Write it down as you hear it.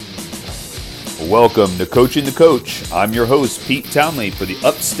Welcome to Coaching the Coach. I'm your host, Pete Townley, for the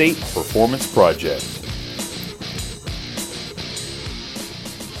Upstate Performance Project.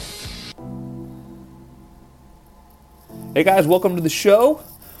 Hey guys, welcome to the show.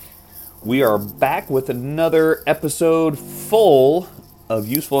 We are back with another episode full of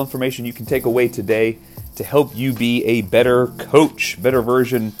useful information you can take away today to help you be a better coach, better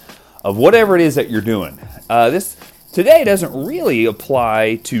version of whatever it is that you're doing. This today doesn't really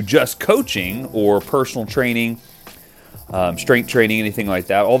apply to just coaching or personal training, strength training, anything like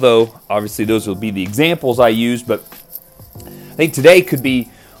that. Although, obviously, those will be the examples I use. But I think today could be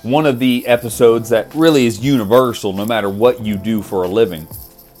one of the episodes that really is universal, no matter what you do for a living.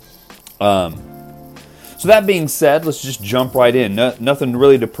 So that being said, let's just jump right in. Nothing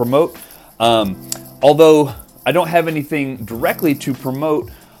really to promote. Although I don't have anything directly to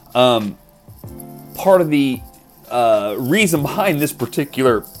promote, part of the reason behind this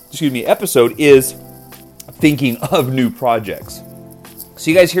particular, episode is thinking of new projects. So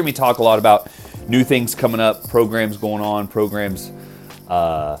you guys hear me talk a lot about new things coming up, programs going on, programs,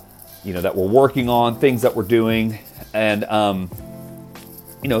 that we're working on, things that we're doing, and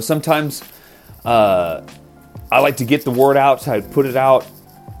sometimes I like to get the word out, so I put it out.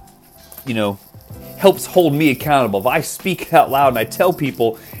 Helps hold me accountable. If I speak out loud and I tell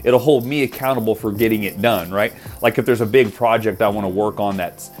people, it'll hold me accountable for getting it done, right? Like if there's a big project I want to work on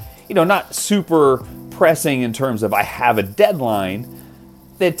that's, not super pressing in terms of I have a deadline,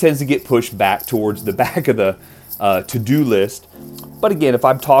 that tends to get pushed back towards the back of the to-do list. But again, if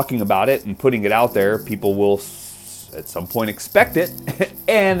I'm talking about it and putting it out there, people will at some point expect it,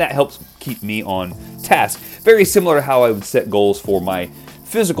 and that helps keep me on task. Very similar to how I would set goals for my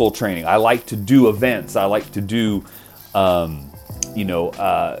physical training. I like to do events. I like to do, we'll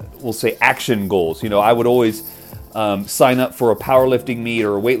say action goals. I would always sign up for a powerlifting meet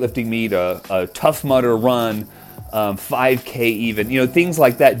or a weightlifting meet, a Tough Mudder run, 5K even, things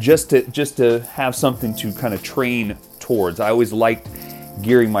like that, just to have something to kind of train towards. I always liked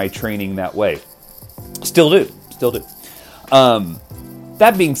gearing my training that way. Still do.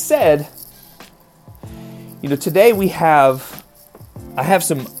 That being said, today I have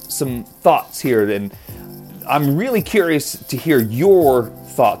some thoughts here, and I'm really curious to hear your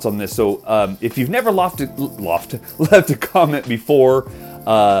thoughts on this. So if you've never left a comment before,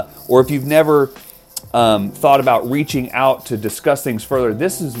 or if you've never thought about reaching out to discuss things further,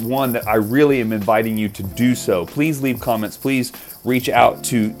 this is one that I really am inviting you to do so. Please leave comments. Please reach out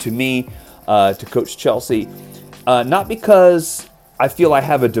to me, to Coach Chelsea. Not because I feel I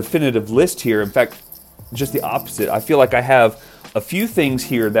have a definitive list here. In fact, just the opposite. I feel like I have a few things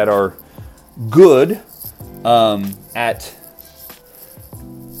here that are good at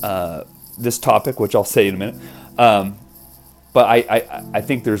this topic, which I'll say in a minute. But I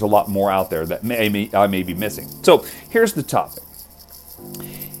think there's a lot more out there that I may be missing. So here's the topic.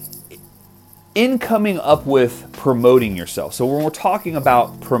 In coming up with promoting yourself. So when we're talking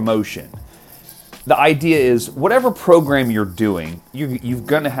about promotion, the idea is whatever program you're doing, you're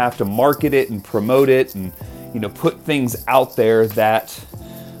going to have to market it and promote it and put things out there that,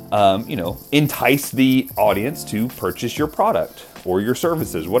 entice the audience to purchase your product or your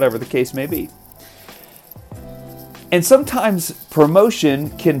services, whatever the case may be. And sometimes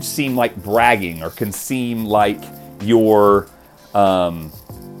promotion can seem like bragging, or can seem like you're,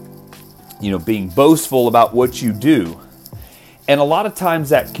 being boastful about what you do. And a lot of times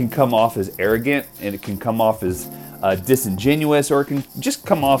that can come off as arrogant, and it can come off as disingenuous, or it can just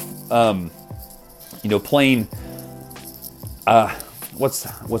come off plain, what's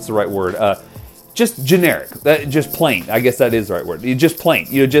the right word? Just generic, just plain. I guess that is the right word. Just plain.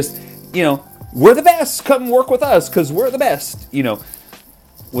 We're the best. Come work with us because we're the best.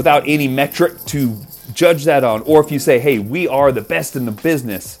 Without any metric to judge that on. Or if you say, hey, we are the best in the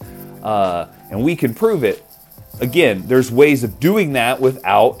business, and we can prove it. Again, there's ways of doing that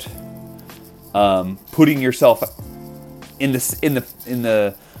without putting yourself in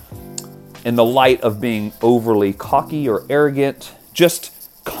the light of being overly cocky or arrogant, just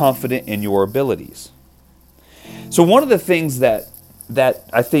confident in your abilities. So one of the things that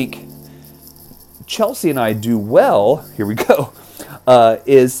I think Chelsea and I do well, here we go,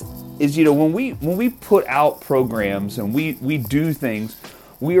 is when we put out programs and we do things,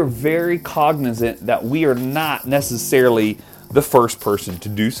 we are very cognizant that we are not necessarily the first person to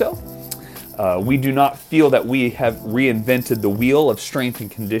do so. We do not feel that we have reinvented the wheel of strength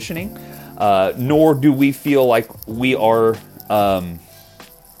and conditioning, nor do we feel like we are,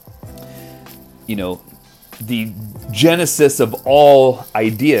 the genesis of all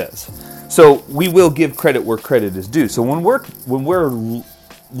ideas. So we will give credit where credit is due. So when we're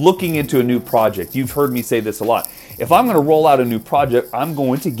looking into a new project, you've heard me say this a lot. If I'm going to roll out a new project, I'm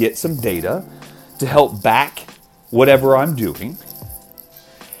going to get some data to help back whatever I'm doing.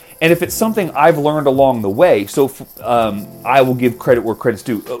 And if it's something I've learned along the way, so I will give credit where credit's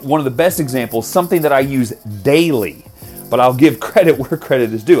due. One of the best examples, something that I use daily, but I'll give credit where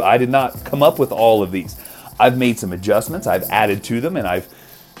credit is due. I did not come up with all of these. I've made some adjustments, I've added to them, and I've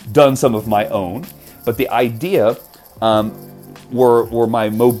done some of my own. But the idea were my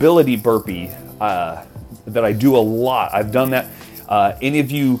mobility burpee that I do a lot. I've done that. Any of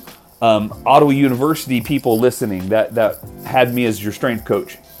you Ottawa University people listening that had me as your strength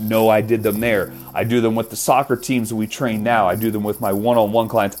coach, know I did them there. I do them with the soccer teams that we train now. I do them with my one-on-one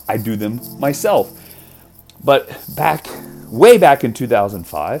clients. I do them myself. But way back in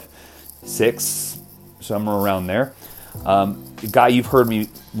 2005, 6, somewhere around there, a guy you've heard me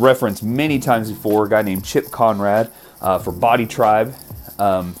reference many times before, a guy named Chip Conrad for Body Tribe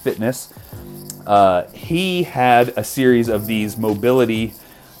Fitness. He had a series of these mobility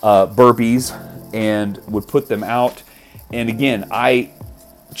burpees and would put them out. And again, I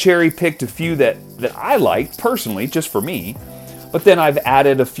cherry-picked a few that I liked personally, just for me. But then I've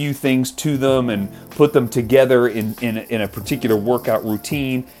added a few things to them and put them together in a particular workout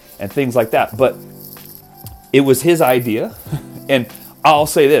routine and things like that. But it was his idea. And I'll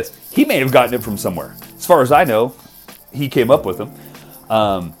say this, he may have gotten it from somewhere. As far as I know, he came up with them.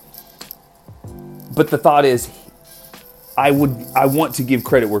 But the thought is, I want to give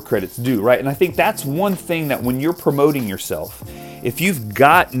credit where credit's due, right? And I think that's one thing that when you're promoting yourself, if you've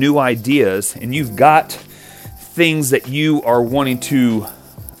got new ideas and you've got things that you are wanting to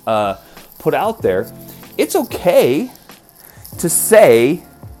put out there, it's okay to say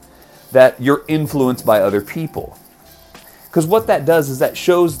that you're influenced by other people. Because what that does is that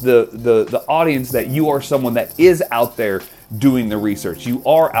shows the audience that you are someone that is out there doing the research. You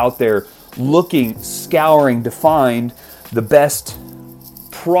are out there looking, scouring to find the best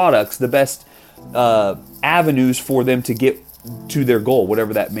products, the best avenues for them to get to their goal,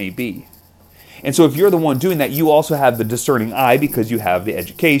 whatever that may be. And so if you're the one doing that, you also have the discerning eye because you have the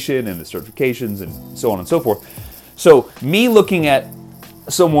education and the certifications and so on and so forth. So me looking at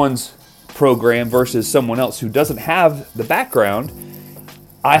someone's program versus someone else who doesn't have the background,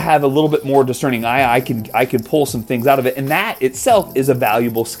 I have a little bit more discerning eye. I can pull some things out of it, and that itself is a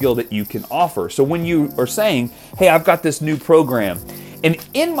valuable skill that you can offer. So when you are saying, hey, I've got this new program, and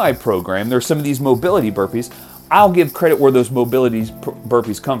in my program there's some of these mobility burpees, I'll give credit where those mobility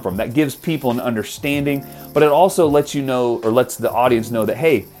burpees come from. That gives people an understanding, but it also lets you know, or lets the audience know that,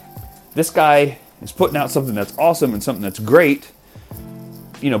 hey, this guy is putting out something that's awesome and something that's great,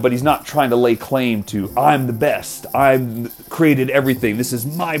 but he's not trying to lay claim to, I'm the best, I've created everything, this is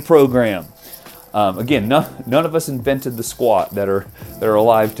my program. Again, none of us invented the squat that are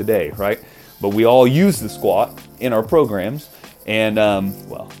alive today, right? But we all use the squat in our programs, and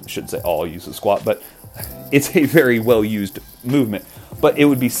I shouldn't say all use the squat, but it's a very well-used movement. But it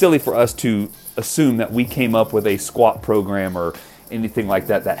would be silly for us to assume that we came up with a squat program or anything like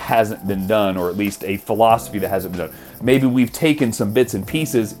that hasn't been done, or at least a philosophy that hasn't been done. Maybe we've taken some bits and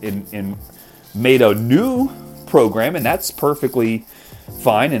pieces and made a new program, and that's perfectly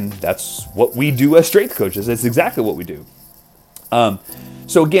fine, and that's what we do as strength coaches. That's exactly what we do.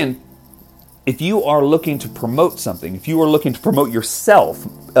 So again, if you are looking to promote something, if you are looking to promote yourself,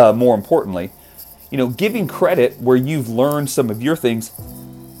 more importantly, giving credit where you've learned some of your things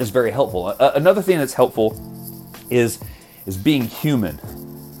is very helpful. Another thing that's helpful is being human.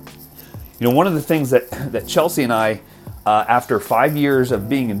 One of the things that Chelsea and I, after 5 years of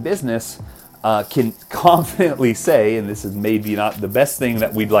being in business, can confidently say, and this is maybe not the best thing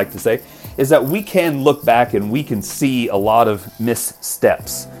that we'd like to say, is that we can look back and we can see a lot of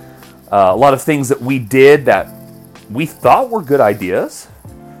missteps. A lot of things that we did that we thought were good ideas,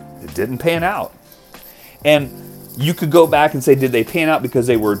 it didn't pan out. And you could go back and say, did they pan out because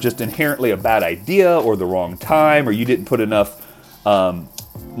they were just inherently a bad idea or the wrong time, or you didn't put enough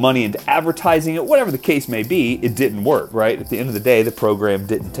money into advertising it, whatever the case may be, it didn't work, right? At the end of the day, the program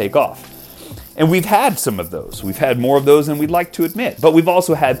didn't take off. And we've had some of those. We've had more of those than we'd like to admit. But we've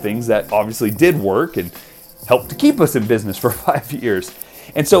also had things that obviously did work and helped to keep us in business for 5 years.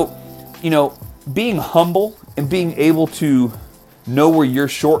 And so, being humble and being able to know where your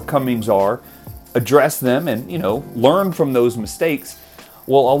shortcomings are, address them, and, learn from those mistakes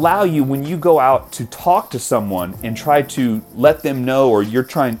will allow you, when you go out to talk to someone and try to let them know, or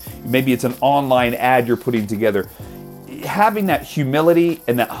maybe it's an online ad you're putting together, having that humility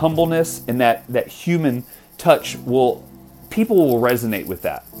and that humbleness and that human touch people will resonate with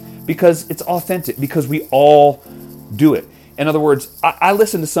that because it's authentic, because we all do it. In other words, I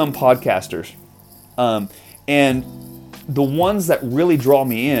listen to some podcasters, and the ones that really draw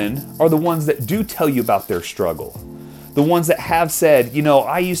me in are the ones that do tell you about their struggle. The ones that have said,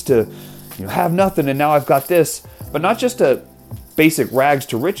 I used to have nothing and now I've got this. But not just a basic rags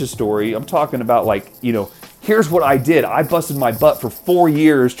to riches story. I'm talking about here's what I did. I busted my butt for 4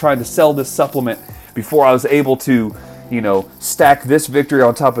 years trying to sell this supplement before I was able to, stack this victory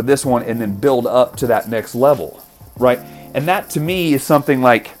on top of this one and then build up to that next level, right? And that to me is something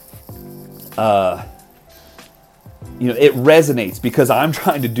like, it resonates because I'm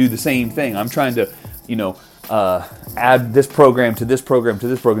trying to do the same thing. I'm trying to, add this program to this program to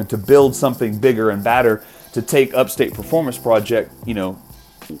this program to build something bigger and badder to take Upstate Performance Project,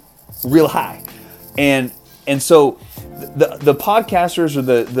 real high. And so the podcasters or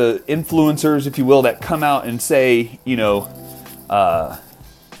the influencers, if you will, that come out and say,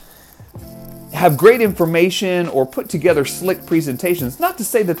 have great information or put together slick presentations, not to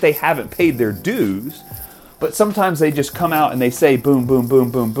say that they haven't paid their dues, but sometimes they just come out and they say boom, boom, boom,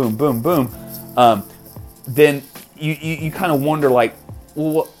 boom, boom, boom, boom. Then you kind of wonder,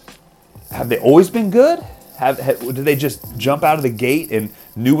 well, have they always been good? Did they just jump out of the gate and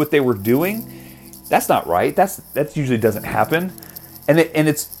knew what they were doing? That's not right. That usually doesn't happen, and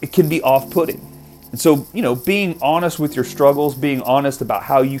it can be off-putting. And so being honest with your struggles, being honest about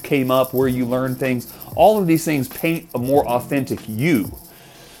how you came up, where you learned things, all of these things paint a more authentic you.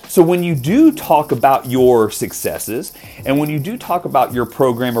 So when you do talk about your successes, and when you do talk about your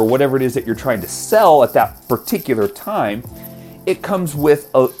program or whatever it is that you're trying to sell at that particular time, it comes with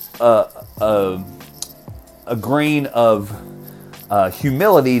a grain of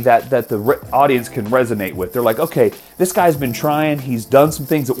humility that the audience can resonate with. They're like, okay, this guy's been trying. He's done some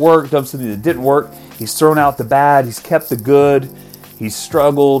things that worked, done something that didn't work. He's thrown out the bad. He's kept the good. He's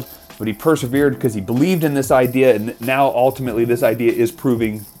struggled, but he persevered because he believed in this idea, and now ultimately this idea is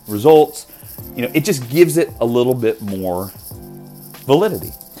proving results. It just gives it a little bit more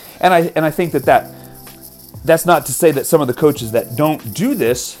validity. And I think that's not to say that some of the coaches that don't do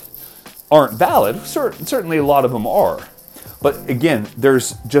this aren't valid. Certainly a lot of them are. But again,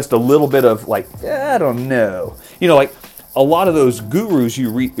 there's just a little bit of I don't know. A lot of those gurus you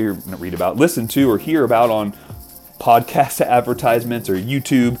listen to or hear about on podcast advertisements or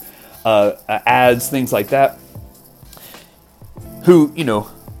YouTube ads, things like that, who,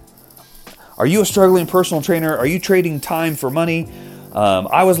 are you a struggling personal trainer? Are you trading time for money?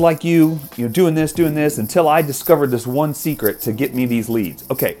 I was like you, doing this until I discovered this one secret to get me these leads.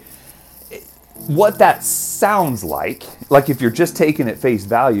 Okay. What that sounds like if you're just taking it face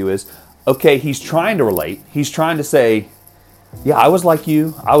value is, okay, he's trying to relate. He's trying to say, yeah, I was like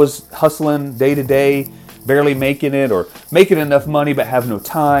you. I was hustling day to day, barely making it or making enough money but have no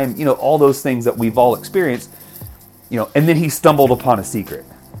time. All those things that we've all experienced, and then he stumbled upon a secret.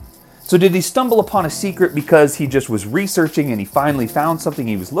 So did he stumble upon a secret because he just was researching and he finally found something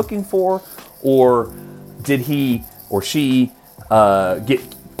he was looking for? Or did he or she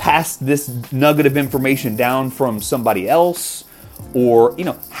get pass this nugget of information down from somebody else? Or,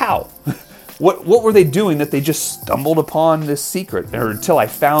 how? What were they doing that they just stumbled upon this secret? Or until I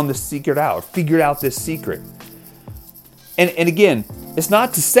found this secret out, figured out this secret. And again, it's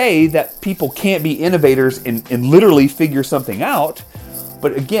not to say that people can't be innovators and literally figure something out.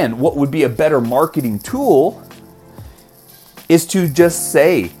 But again, what would be a better marketing tool is to just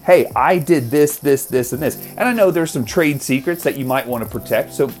say, hey, I did this, this, this, and this. And I know there's some trade secrets that you might want to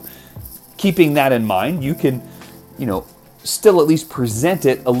protect. So keeping that in mind, you can, still at least present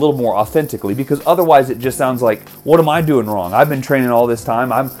it a little more authentically, because otherwise it just sounds like, what am I doing wrong? I've been training all this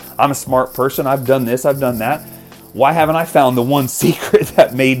time. I'm a smart person. I've done this. I've done that. Why haven't I found the one secret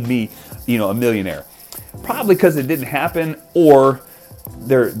that made me, a millionaire? Probably because it didn't happen, or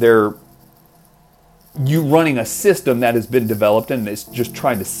they're you running a system that has been developed and it's just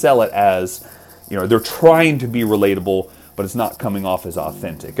trying to sell it as, they're trying to be relatable, but it's not coming off as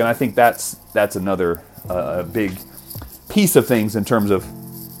authentic. And I think that's another big piece of things in terms of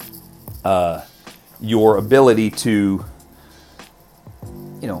your ability to,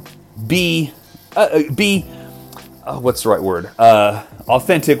 be what's the right word?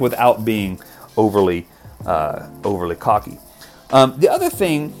 Authentic without being overly cocky. The other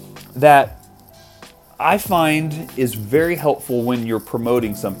thing that I find is very helpful when you're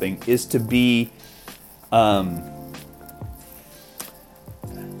promoting something is to be,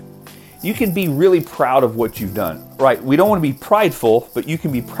 you can be really proud of what you've done, right? We don't want to be prideful, but you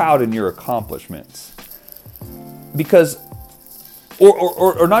can be proud in your accomplishments. Because,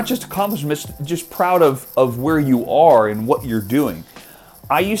 or not just accomplishments, just proud of where you are and what you're doing.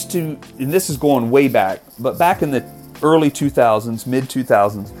 I used to, and this is going way back, but back in the early 2000s, mid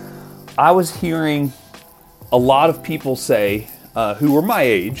 2000s, I was hearing a lot of people say, who were my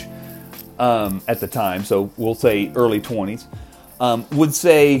age at the time, so we'll say early 20s, would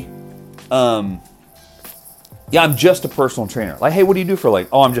say, yeah, I'm just a personal trainer. Like, hey, what do you do for like?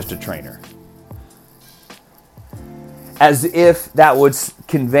 Oh, I'm just a trainer. As if that was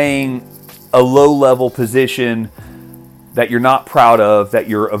conveying a low-level position that you're not proud of, that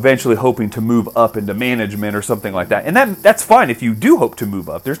you're eventually hoping to move up into management or something like that. And that's fine if you do hope to move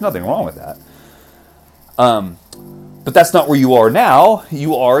up. There's nothing wrong with that. But that's not where you are now.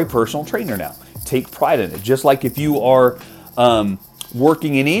 You are a personal trainer now. Take pride in it. Just like if you are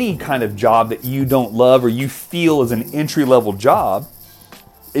working in any kind of job that you don't love or you feel is an entry-level job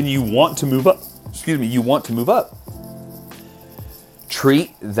and you want to move up,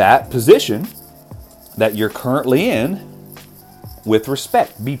 treat that position that you're currently in with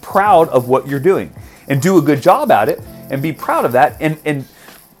respect. Be proud of what you're doing and do a good job at it and be proud of that and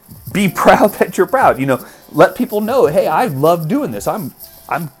be proud that you're proud. You know, let people know, hey, I love doing this. I'm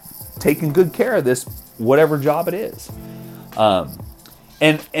taking good care of this, whatever job it is.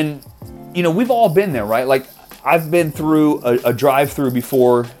 And you know, we've all been there, right? Like I've been through a drive-through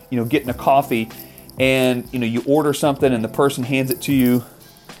before, you know, getting a coffee and, you know, you order something and the person hands it to you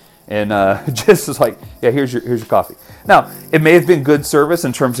and just is like, yeah, here's your coffee. Now, it may have been good service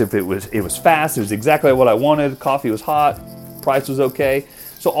in terms of it was fast, it was exactly what I wanted, coffee was hot, price was okay.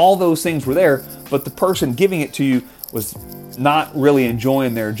 So all those things were there, but the person giving it to you was not really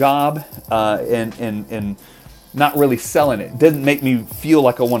enjoying their job and not really selling it. Didn't make me feel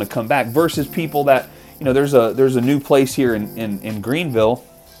like I want to come back. Versus people that, you know, there's a new place here in Greenville.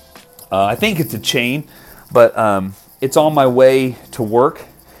 I think it's a chain, but it's on my way to work.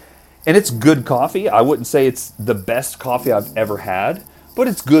 And it's good coffee. I wouldn't say it's the best coffee I've ever had, but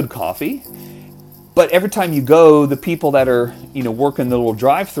it's good coffee. But every time you go, the people that are, you know, working the little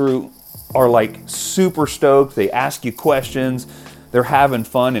drive-through are like super stoked. They ask you questions. They're having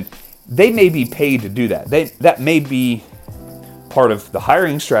fun, and they may be paid to do that. That may be part of the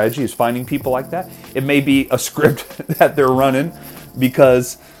hiring strategy, is finding people like that. It may be a script that they're running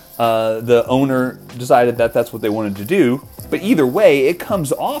because the owner decided that that's what they wanted to do. But either way, it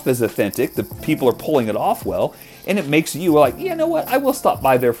comes off as authentic. The people are pulling it off well, and it makes you like, you know what, I will stop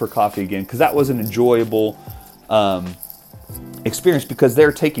by there for coffee again because that was an enjoyable experience because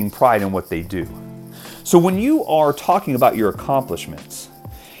they're taking pride in what they do. So when you are talking about your accomplishments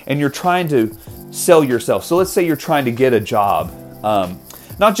and you're trying to sell yourself, so let's say you're trying to get a job,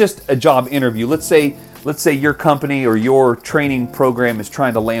 not just a job interview. Let's say your company or your training program is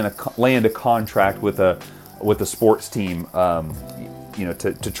trying to land a contract with a sports team, you know,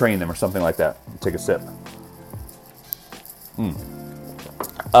 to train them or something like that. Take a sip.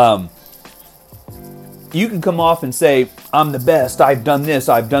 You can come off and say, I'm the best, I've done this,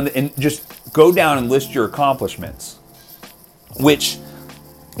 I've done that, and just go down and list your accomplishments, which,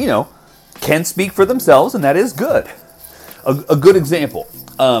 you know, can speak for themselves, and that is good. A good example.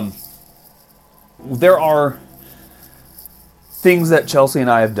 There are things that Chelsea and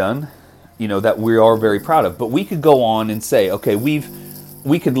I have done, you know, that we are very proud of, but we could go on and say, okay,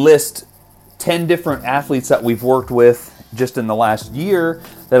 we could list 10 different athletes that we've worked with just in the last year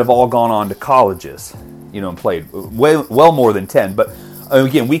that have all gone on to colleges, you know, and played well more than 10. But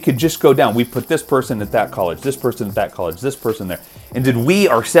again, we could just go down. We put this person at that college, this person at that college, this person there. And did we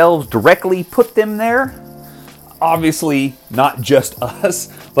ourselves directly put them there? Obviously, not just us,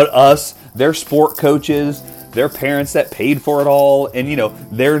 but us, their sport coaches, their parents that paid for it all, and, you know,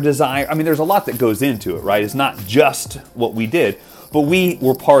 their desire. I mean, there's a lot that goes into it, right? It's not just what we did, but we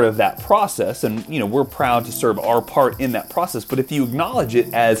were part of that process, and, you know, we're proud to serve our part in that process. But if you acknowledge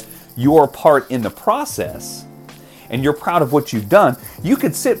it as your part in the process, and you're proud of what you've done, you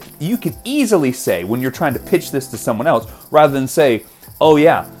could easily say, when you're trying to pitch this to someone else, rather than say, oh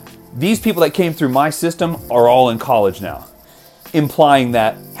yeah, these people that came through my system are all in college now, implying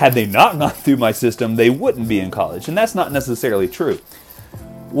that had they not gone through my system, they wouldn't be in college. And that's not necessarily true.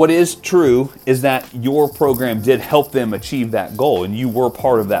 What is true is that your program did help them achieve that goal, and you were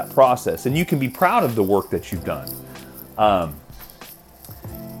part of that process. And you can be proud of the work that you've done,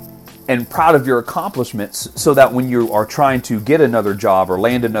 and proud of your accomplishments, so that when you are trying to get another job or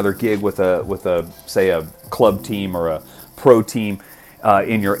land another gig with a say a club team or a pro team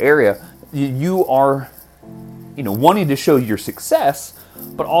in your area, you are, you know, wanting to show your success,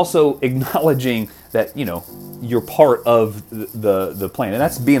 but also acknowledging that, you know, you're part of the plan. And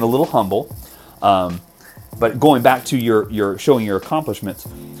that's being a little humble. But going back to your showing your accomplishments,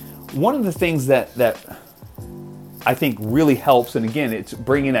 one of the things that I think really helps, and again, it's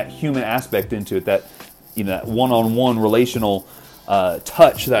bringing that human aspect into it, that that one-on-one relational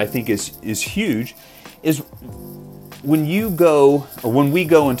touch that I think is huge, is when you go, or when we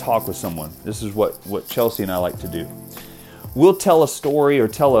go and talk with someone. This is what Chelsea and I like to do. We'll tell a story or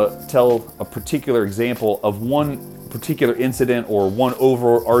tell a particular example of one particular incident or one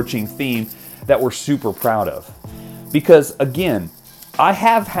overarching theme that we're super proud of. Because again, I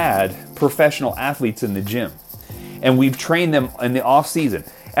have had professional athletes in the gym, and we've trained them in the off season.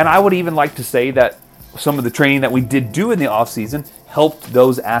 And I would even like to say that some of the training that we did do in the off season helped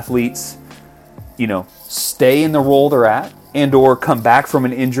those athletes, stay in the role they're at and or come back from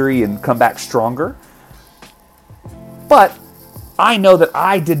an injury and come back stronger. But I know that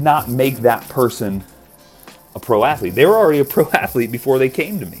I did not make that person a pro athlete. They were already a pro athlete before they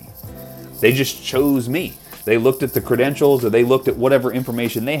came to me. They just chose me. They looked at the credentials, or they looked at whatever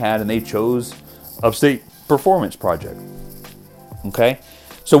information they had, and they chose Upstate Performance Project. Okay?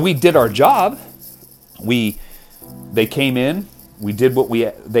 So we did our job. They came in. We did what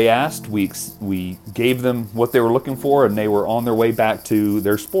they asked. We gave them what they were looking for, and they were on their way back to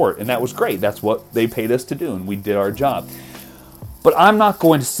their sport. And that was great. That's what they paid us to do, and we did our job. But I'm not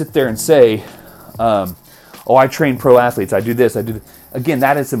going to sit there and say, I train pro athletes. I do this. I do this. Again,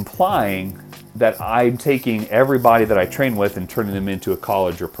 that is implying that I'm taking everybody that I train with and turning them into a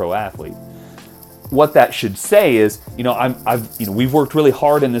college or pro athlete. What that should say is, we've worked really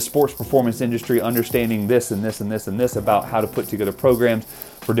hard in the sports performance industry, understanding this and this and this and this about how to put together programs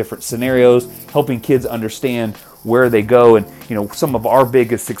for different scenarios, helping kids understand where they go. And, some of our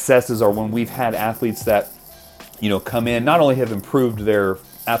biggest successes are when we've had athletes that, come in, not only have improved their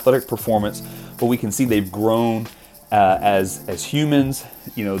athletic performance, but we can see they've grown as humans.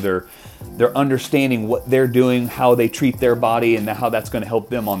 They're understanding what they're doing, how they treat their body, and how that's going to help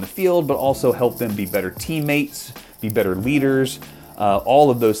them on the field, but also help them be better teammates, be better leaders,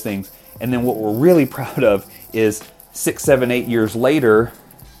 all of those things. And then what we're really proud of is 6, 7, 8 years later,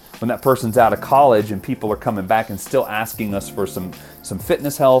 when that person's out of college and people are coming back and still asking us for some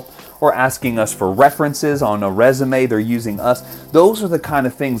fitness help, or asking us for references on a resume, they're using us. Those are the kind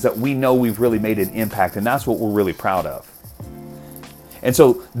of things that we know we've really made an impact, and that's what we're really proud of. And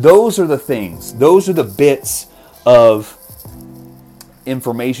so those are the things, those are the bits of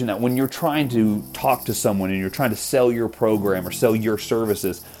information that when you're trying to talk to someone and you're trying to sell your program or sell your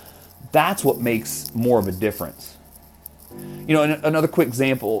services, that's what makes more of a difference. Another quick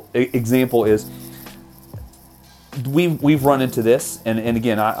example is we've run into this, and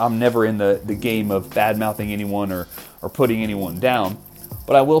again, I'm never in the game of bad-mouthing anyone or putting anyone down,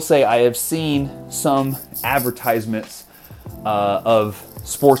 but I will say I have seen some advertisements of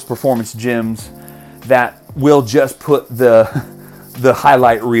sports performance gyms that will just put the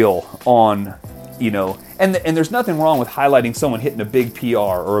highlight reel on, and there's nothing wrong with highlighting someone hitting a big PR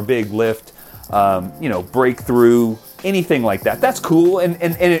or a big lift, breakthrough, anything like that. That's cool, and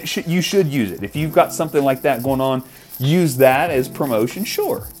you should use it. If you've got something like that going on, use that as promotion,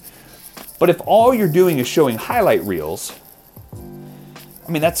 sure. But if all you're doing is showing highlight reels,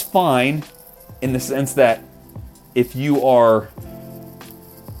 that's fine in the sense that if you are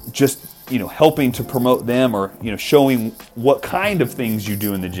just, helping to promote them or, showing what kind of things you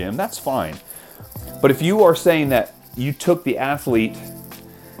do in the gym, that's fine. But if you are saying that you took the athlete,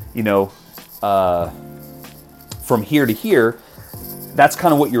 from here to here, that's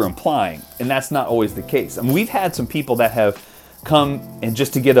kind of what you're implying, and that's not always the case. We've had some people that have come and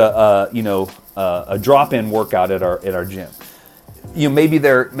just to get a drop-in workout at our gym. Maybe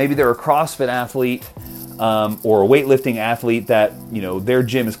they're a CrossFit athlete or a weightlifting athlete that their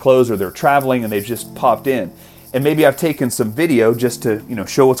gym is closed or they're traveling and they've just popped in. And maybe I've taken some video just to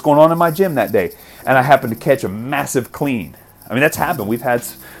show what's going on in my gym that day, and I happen to catch a massive clean. That's happened. We've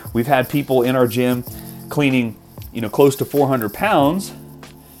had people in our gym cleaning close to 400 pounds,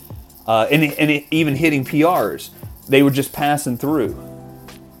 and even hitting PRs. They were just passing through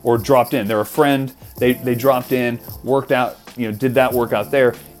or dropped in. They're a friend. They dropped in, worked out, did that workout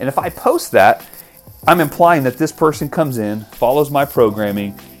there. And if I post that, I'm implying that this person comes in, follows my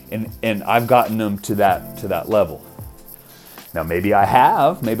programming, and I've gotten them to that level. Now, maybe I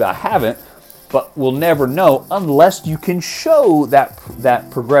have, maybe I haven't, but we'll never know unless you can show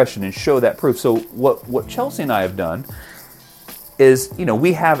that progression and show that proof. So what Chelsea and I have done is,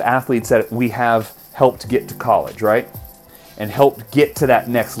 we have athletes that we have helped get to college, right? And helped get to that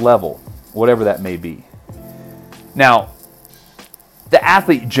next level, whatever that may be. Now, the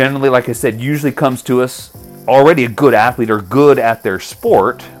athlete generally, like I said, usually comes to us already a good athlete or good at their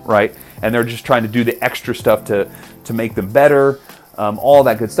sport, right? And they're just trying to do the extra stuff to make them better, all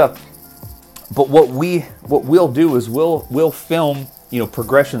that good stuff. But what we'll do is we'll film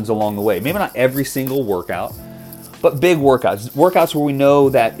progressions along the way. Maybe not every single workout, but big workouts where we know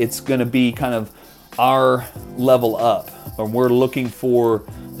that it's going to be kind of our level up, or we're looking for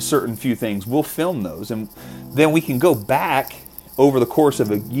certain few things. We'll film those, and then we can go back over the course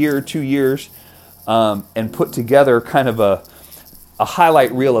of a year, 2 years, and put together kind of a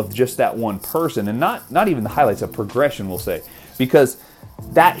highlight reel of just that one person, and not even the highlights, of progression, we'll say, because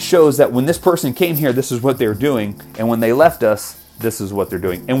that shows that when this person came here, this is what they're doing, and when they left us, this is what they're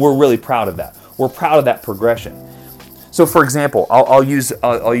doing, and we're really proud of that. We're proud of that progression. So, for example, I'll use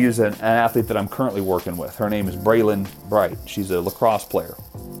an athlete that I'm currently working with. Her name is Braylon Bright. She's a lacrosse player.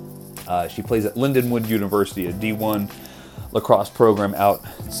 She plays at Lindenwood University, a D1 lacrosse program out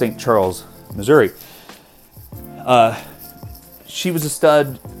in St. Charles, Missouri. She was a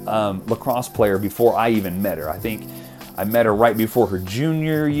stud lacrosse player before I even met her. I think I met her right before her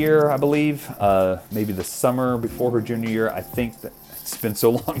junior year, I believe. Maybe the summer before her junior year. I think that it's been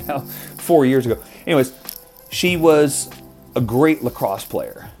so long now, 4 years ago. Anyways, she was a great lacrosse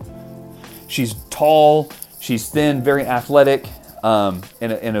player. She's tall, she's thin, very athletic, and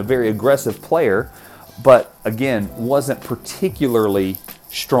a very aggressive player, but again, wasn't particularly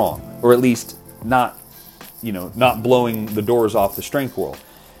strong, or at least not blowing the doors off the strength world.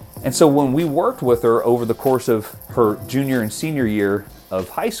 And so when we worked with her over the course of her junior and senior year of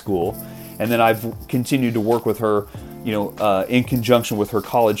high school, and then I've continued to work with her, in conjunction with her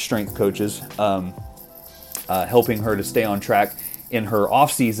college strength coaches, helping her to stay on track in her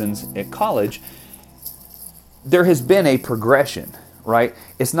off seasons at college, there has been a progression, right?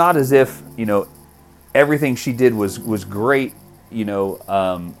 It's not as if, everything she did was great,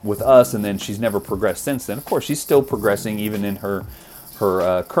 with us, and then she's never progressed since then. Of course, she's still progressing even in her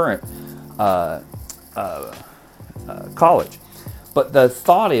current college. But the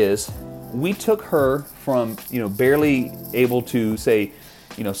thought is, we took her from, barely able to, say,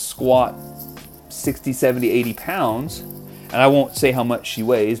 squat 60, 70, 80 pounds, and I won't say how much she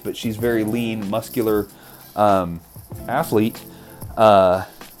weighs, but she's very lean, muscular athlete, but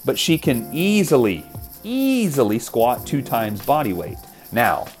she can easily squat 2 times body weight.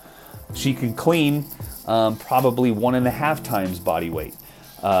 Now, she can clean probably 1.5 times body weight.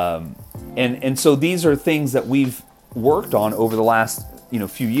 And so these are things that we've worked on over the last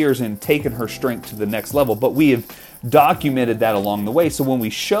few years and taken her strength to the next level, but we have documented that along the way. So when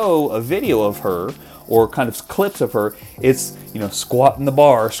we show a video of her or kind of clips of her, it's squatting the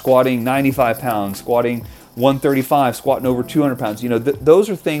bar, squatting 95 pounds, squatting 135, squatting over 200 pounds. Those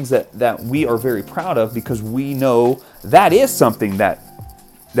are things that we are very proud of, because we know that is something that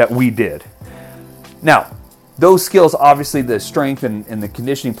we did. Now, those skills, obviously the strength and the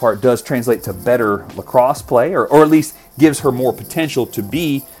conditioning part does translate to better lacrosse play, or at least gives her more potential to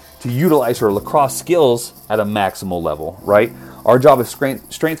utilize her lacrosse skills at a maximal level, right? Our job as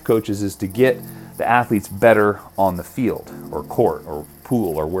strength coaches is to get the athletes better on the field or court or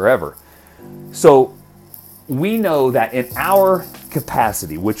pool or wherever. So we know that in our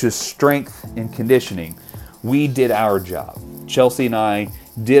capacity, which is strength and conditioning, we did our job. Chelsea and I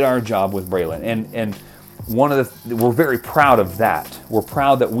did our job with Braylon, and we're very proud of that. We're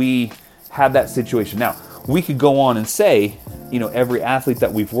proud that we had that situation. Now, we could go on and say, every athlete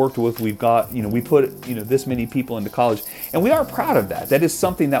that we've worked with, we've got, we put, this many people into college, and we are proud of that. That is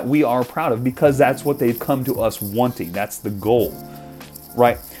something that we are proud of, because that's what they've come to us wanting. That's the goal,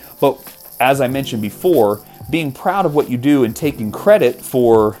 right? But as I mentioned before, being proud of what you do and taking credit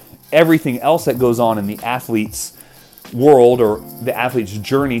for everything else that goes on in the athlete's world or the athlete's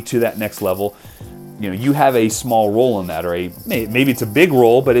journey to that next level, you have a small role in that, or maybe it's a big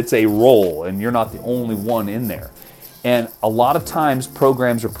role, but it's a role, and you're not the only one in there. And a lot of times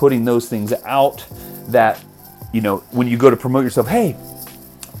programs are putting those things out that, when you go to promote yourself, hey,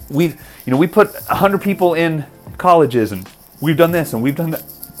 we put 100 people in colleges, and we've done this and we've done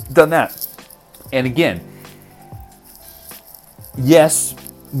that. And again, yes,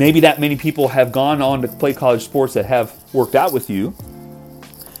 maybe that many people have gone on to play college sports that have worked out with you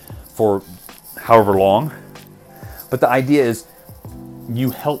for however long, but the idea is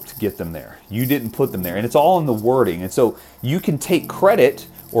you helped get them there. You didn't put them there, and it's all in the wording. And so you can take credit,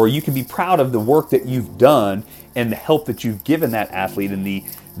 or you can be proud of the work that you've done and the help that you've given that athlete, and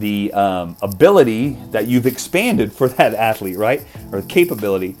the ability that you've expanded for that athlete, right? Or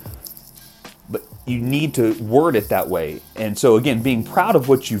capability. But you need to word it that way. And so again, being proud of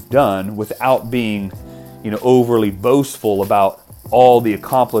what you've done without being, overly boastful about all the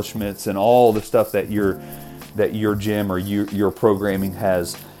accomplishments and all the stuff that your gym or your programming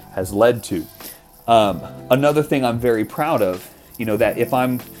has led to. Another thing I'm very proud of, that if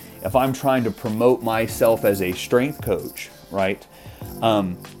I'm trying to promote myself as a strength coach, right?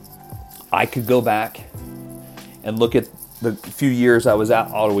 I could go back and look at the few years I was at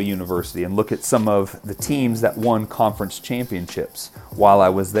Ottawa University and look at some of the teams that won conference championships while I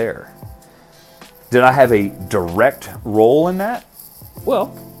was there. Did I have a direct role in that?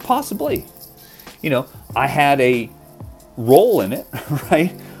 Well, possibly. I had a role in it,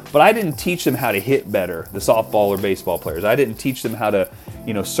 right? But I didn't teach them how to hit better, the softball or baseball players. I didn't teach them how to,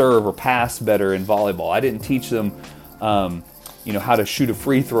 serve or pass better in volleyball. I didn't teach them, how to shoot a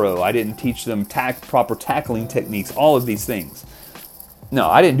free throw. I didn't teach them proper tackling techniques, all of these things. No,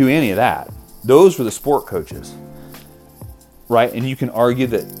 I didn't do any of that. Those were the sport coaches, right? And you can argue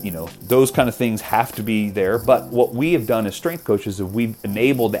that, those kind of things have to be there. But what we have done as strength coaches is we've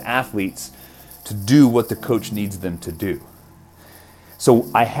enabled the athletes to do what the coach needs them to do. So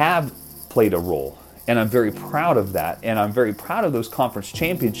I have played a role, and I'm very proud of that. And I'm very proud of those conference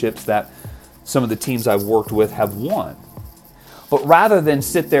championships that some of the teams I've worked with have won. But rather than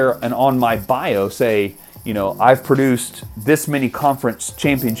sit there and on my bio say, I've produced this many conference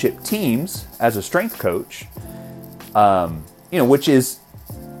championship teams as a strength coach, which is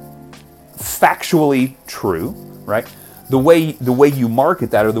factually true, right? The way you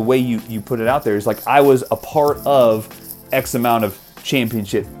market that or the way you put it out there is like, I was a part of X amount of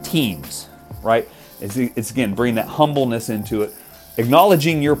championship teams, right? It's again, bringing that humbleness into it,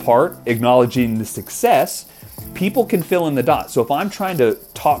 acknowledging your part, acknowledging the success. People can fill in the dots. So if I'm trying to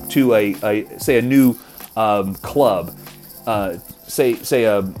talk to a new club, say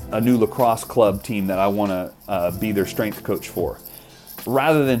a new lacrosse club team that I want to be their strength coach for,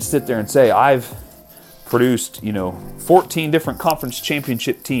 rather than sit there and say I've produced 14 different conference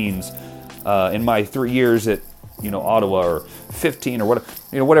championship teams in my 3 years at Ottawa, or 15 or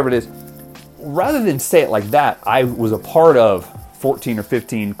whatever it is, rather than say it like that, I was a part of 14 or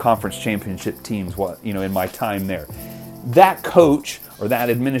 15 conference championship teams, in my time there. That coach or that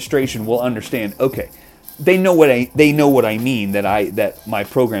administration will understand, okay, they know what I mean, that my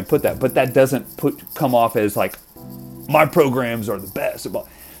program put that, but that doesn't come off as like my programs are the best.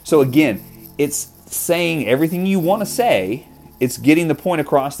 So again, it's saying everything you want to say. It's getting the point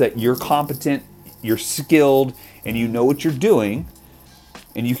across that you're competent, you're skilled, and you know what you're doing.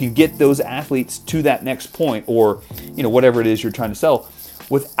 And you can get those athletes to that next point, or whatever it is you're trying to sell,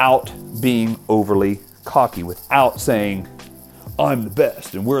 without being overly cocky, without saying I'm the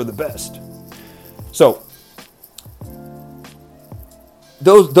best and we're the best. So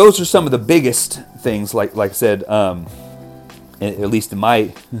those are some of the biggest things. Like I said, at least in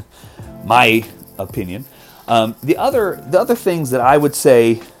my opinion. The other things that I would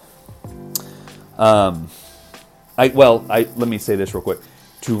say, let me say this real quick.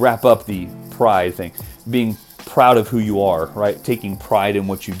 To wrap up the pride thing, being proud of who you are, right? Taking pride in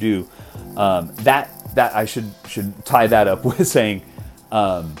what you do. That I should tie that up with saying,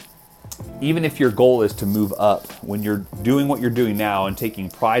 even if your goal is to move up, when you're doing what you're doing now and taking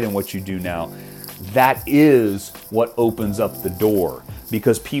pride in what you do now, that is what opens up the door,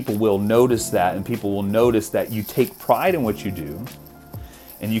 because people will notice that, and people will notice that you take pride in what you do.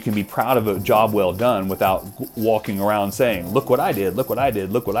 And you can be proud of a job well done without walking around saying, look what I did, look what I did,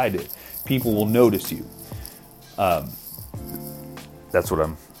 look what I did. People will notice you. That's what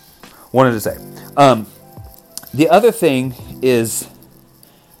I wanted to say. The other thing is,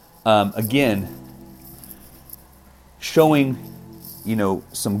 again, showing,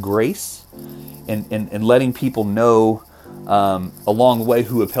 some grace and letting people know along the way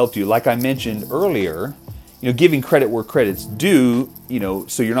who have helped you. Like I mentioned earlier, giving credit where credit's due,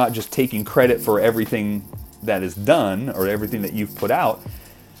 so you're not just taking credit for everything that is done or everything that you've put out,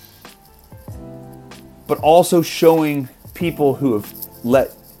 but also showing people who have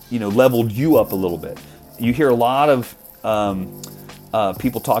leveled you up a little bit. You hear a lot of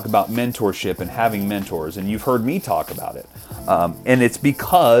people talk about mentorship and having mentors, and you've heard me talk about it. And it's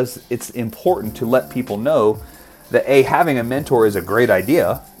because it's important to let people know that having a mentor is a great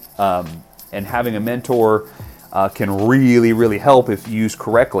idea. And having a mentor can really, really help if used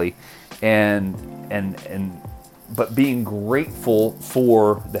correctly, but being grateful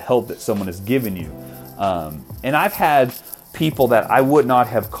for the help that someone has given you. And I've had people that I would not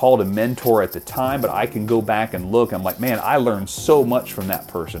have called a mentor at the time, but I can go back and look. I'm like, man, I learned so much from that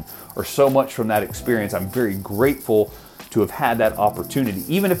person or so much from that experience. I'm very grateful to have had that opportunity,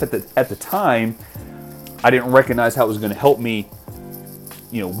 even if at the time I didn't recognize how it was going to help me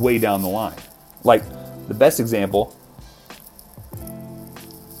way down the line. Like the best example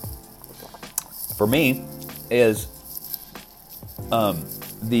for me is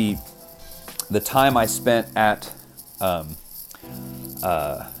the time I spent at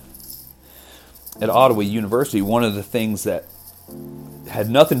Ottawa University. One of the things that had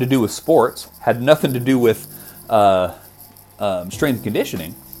nothing to do with sports, had nothing to do with strength and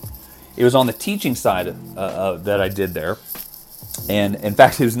conditioning. It was on the teaching side that I did there. And in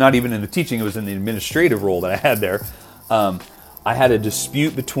fact, it was not even in the teaching, it was in the administrative role that I had there. I had a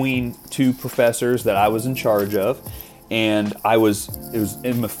dispute between two professors that I was in charge of, and it was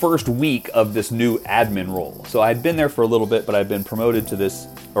in the first week of this new admin role. So I had been there for a little bit, but I'd been promoted to this,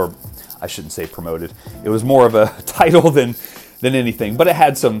 or I shouldn't say promoted. It was more of a title than anything, but it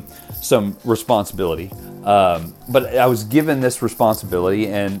had some responsibility. But I was given this responsibility,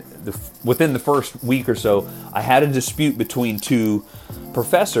 and within the first week or so, I had a dispute between two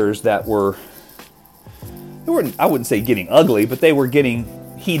professors that were, I wouldn't say getting ugly, but they were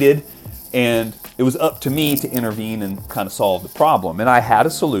getting heated, and it was up to me to intervene and kind of solve the problem. And I had a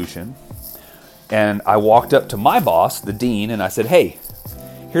solution, and I walked up to my boss, the dean, and I said, hey,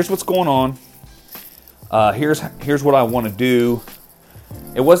 here's what's going on. Here's what I want to do.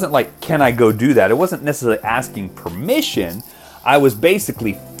 It wasn't like, can I go do that? It wasn't necessarily asking permission. I was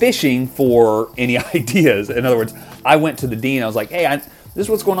basically fishing for any ideas. In other words, I went to the dean. I was like, hey, this is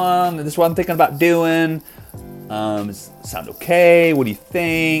what's going on. This is what I'm thinking about doing. Does it sound okay? What do you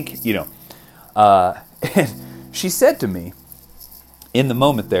think? And she said to me in the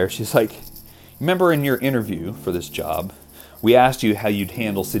moment there, she's like, remember in your interview for this job, we asked you how you'd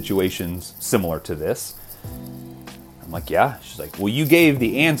handle situations similar to this. I'm like, yeah. She's like, well, you gave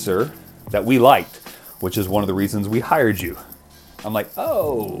the answer that we liked, which is one of the reasons we hired you. I'm like,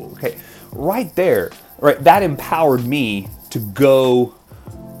 oh, okay. Right there, right, that empowered me to go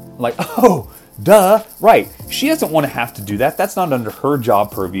like, oh, duh, right. She doesn't want to have to do that. That's not under her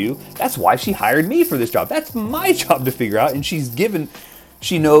job purview. That's why she hired me for this job. That's my job to figure out. And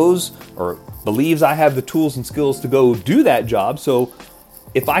she knows or believes I have the tools and skills to go do that job. So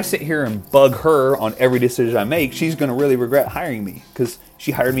if I sit here and bug her on every decision I make, she's going to really regret hiring me because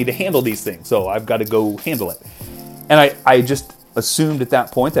she hired me to handle these things. So I've got to go handle it. And I just assumed at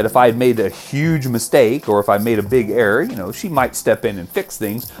that point that if I had made a huge mistake or if I made a big error, she might step in and fix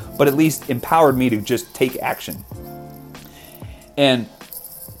things, but at least empowered me to just take action. And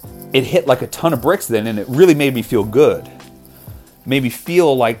it hit like a ton of bricks then, and it really made me feel good. Made me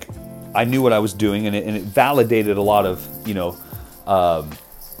feel like I knew what I was doing, and it validated a lot of,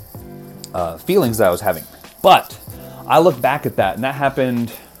 feelings that I was having. But I look back at that, and that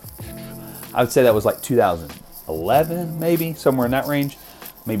happened, I would say that was like 2011, maybe, somewhere in that range.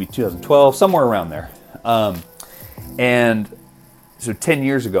 Maybe 2012, somewhere around there. And so 10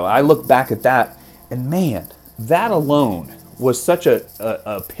 years ago, I look back at that, and man, that alone was such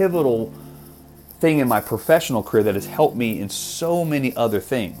a pivotal thing in my professional career that has helped me in so many other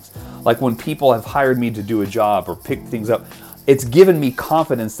things. Like when people have hired me to do a job or pick things up, it's given me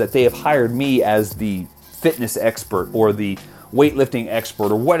confidence that they have hired me as the fitness expert or the weightlifting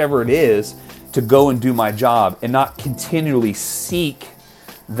expert or whatever it is to go and do my job and not continually seek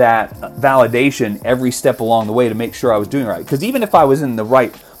that validation every step along the way to make sure I was doing right. Because even if I was in the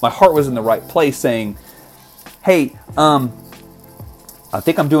right, my heart was in the right place saying, hey, I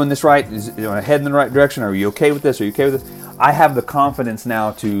think I'm doing this right. Is I heading in the right direction? Are you okay with this? Are you okay with this? I have the confidence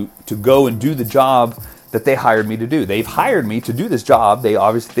now to go and do the job that they hired me to do. They've hired me to do this job. They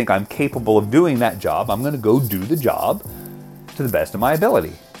obviously think I'm capable of doing that job. I'm going to go do the job to the best of my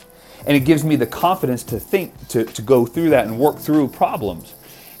ability. And it gives me the confidence to think, to go through that and work through problems.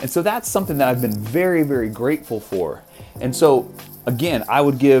 And so that's something that I've been very, very grateful for. And so, again, I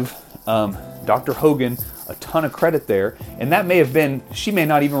would give Dr. Hogan a ton of credit there. And that may have been, she may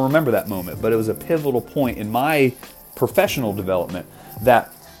not even remember that moment, but it was a pivotal point in my professional development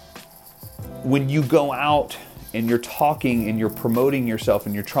that when you go out and you're talking and you're promoting yourself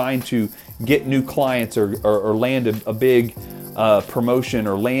and you're trying to get new clients or land a big promotion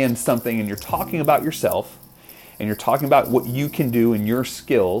or land something, and you're talking about yourself and you're talking about what you can do and your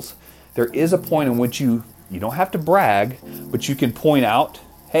skills, there is a point in which you don't have to brag, but you can point out,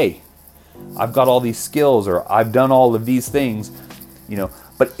 hey, I've got all these skills or I've done all of these things,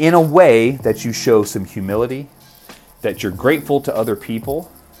 but in a way that you show some humility, that you're grateful to other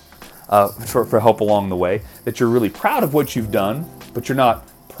people for help along the way, that you're really proud of what you've done, but you're not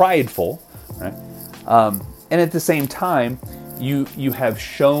prideful, right? And at the same time, you have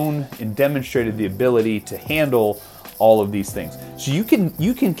shown and demonstrated the ability to handle all of these things. So you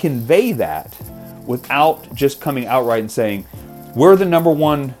can convey that without just coming outright and saying, we're the number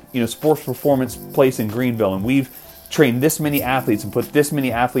one, sports performance place in Greenville, and we've trained this many athletes and put this many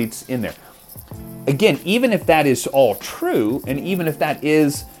athletes in there. Again, even if that is all true, and even if that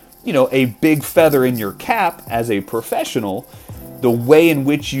is, a big feather in your cap as a professional, the way in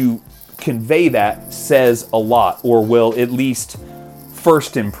which you convey that says a lot, or will at least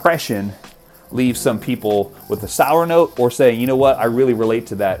first impression leave some people with a sour note, or saying, you know what, I really relate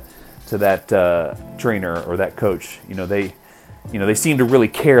to that trainer or that coach. They seem to really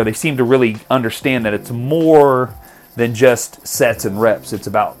care. They seem to really understand that it's more than just sets and reps. It's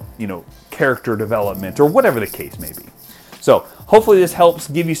about, character development, or whatever the case may be. So hopefully this helps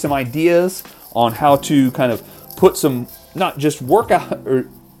give you some ideas on how to kind of put some, not just workout, or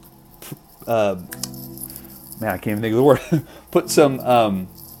I can't even think of the word, put some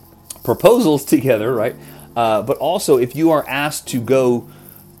proposals together, right? But also, if you are asked to go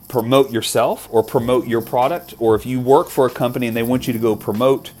promote yourself or promote your product, or if you work for a company and they want you to go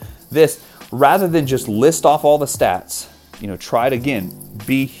promote this, rather than just list off all the stats, try it again.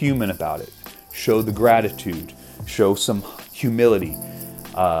 Be human about it. Show the gratitude. Show some humility,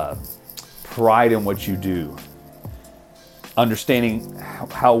 pride in what you do, understanding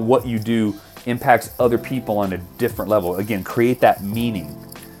how what you do impacts other people on a different level. Again, create that meaning,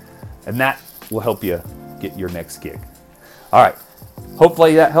 and that will help you get your next gig. All right.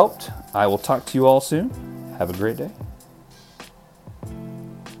 Hopefully that helped. I will talk to you all soon. Have a great day.